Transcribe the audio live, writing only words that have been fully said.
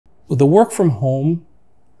the work from home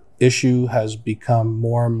issue has become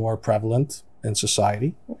more and more prevalent in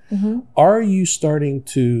society. Mm-hmm. Are you starting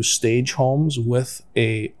to stage homes with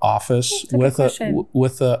a office, with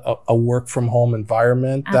a work from home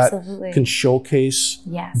environment that can showcase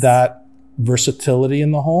that versatility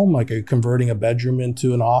in the home? Like, are you converting a bedroom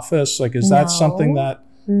into an office? Like, is that something that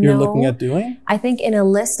you're looking at doing? I think in a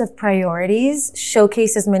list of priorities,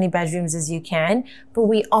 showcase as many bedrooms as you can, but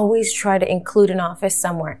we always try to include an office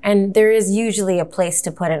somewhere. And there is usually a place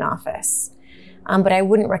to put an office. But I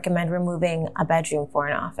wouldn't recommend removing a bedroom for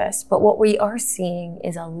an office. But what we are seeing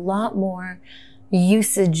is a lot more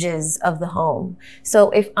usages of the home. So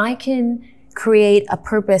if I can create a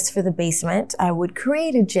purpose for the basement, I would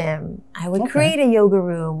create a gym. I would create a yoga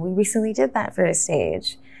room. We recently did that for a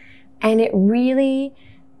stage. And it really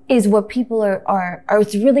is what people are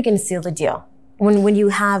it's really going to seal the deal when you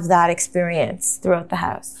have that experience throughout the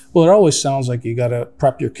house. Well, it always sounds like you got to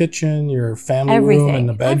prep your kitchen, your family room, and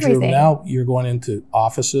the bedroom. Now you're going into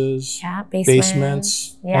offices,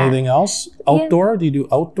 basements, anything else? Outdoor? Do you do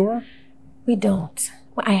outdoor? We don't.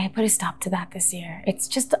 I put a stop to that this year. It's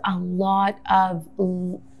just a lot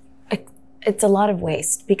of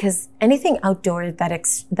waste, because anything outdoor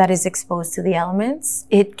that is exposed to the elements,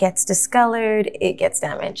 it gets discolored, it gets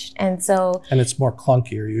damaged. And it's more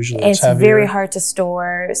clunkier usually. It's very hard to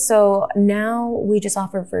store. So now we just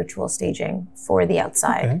offer virtual staging for the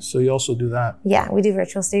outside. Okay, so you also do that? Yeah, we do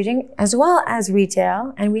virtual staging as well as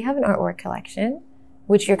retail. And we have an artwork collection,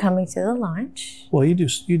 which you're coming to the launch. Well, you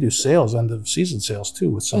do sales, end of season sales too,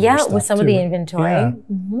 with some of the stuff with some of the inventory. Yeah.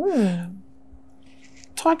 Mm-hmm.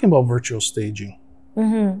 Talking about virtual staging,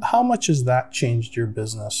 how much has that changed your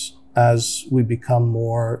business as we become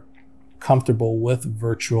more comfortable with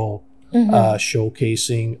virtual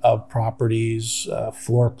showcasing of properties,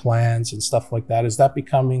 floor plans and stuff like that? Is that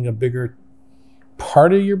becoming a bigger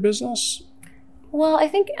part of your business? Well, I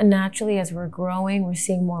think naturally as we're growing, we're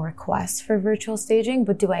seeing more requests for virtual staging.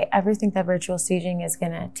 But do I ever think that virtual staging is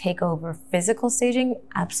going to take over physical staging?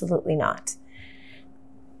 Absolutely not.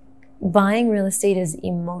 Buying real estate is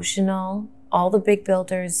emotional. All the big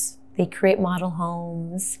builders, they create model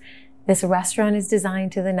homes. This restaurant is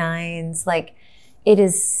designed to the nines. Like, it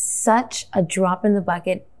is such a drop in the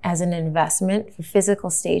bucket as an investment for physical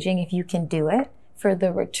staging, if you can do it, for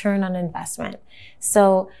the return on investment.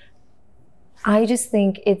 So I just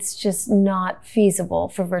think it's just not feasible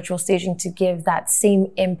for virtual staging to give that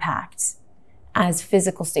same impact as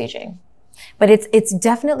physical staging. But it's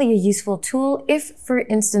definitely a useful tool if, for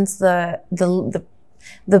instance, the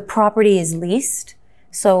property is leased.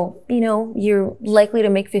 So, you're likely to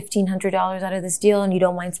make $1,500 out of this deal and you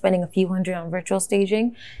don't mind spending a few hundred on virtual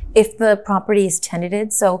staging. If the property is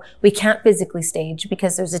tenanted, so we can't physically stage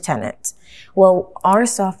because there's a tenant. Well, our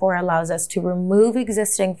software allows us to remove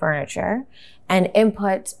existing furniture and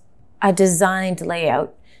input a designed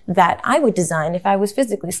layout that I would design if I was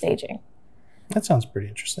physically staging. That sounds pretty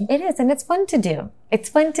interesting. It is, and it's fun to do. It's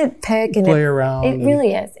fun to pick and play around. It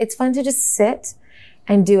really is. It's fun to just sit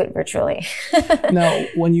and do it virtually. Now,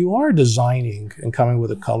 when you are designing and coming with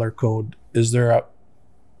a color code, is there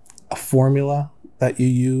a formula that you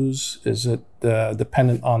use? Is it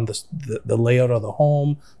dependent on the layout of the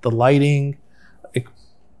home, the lighting?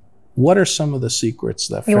 What are some of the secrets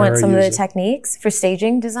that you want some of the techniques for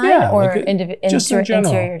staging design, or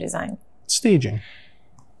interior design? Staging.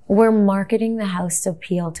 We're marketing the house to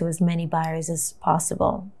appeal to as many buyers as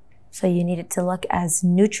possible. So you need it to look as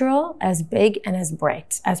neutral, as big, and as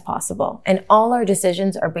bright as possible. And all our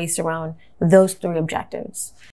decisions are based around those three objectives.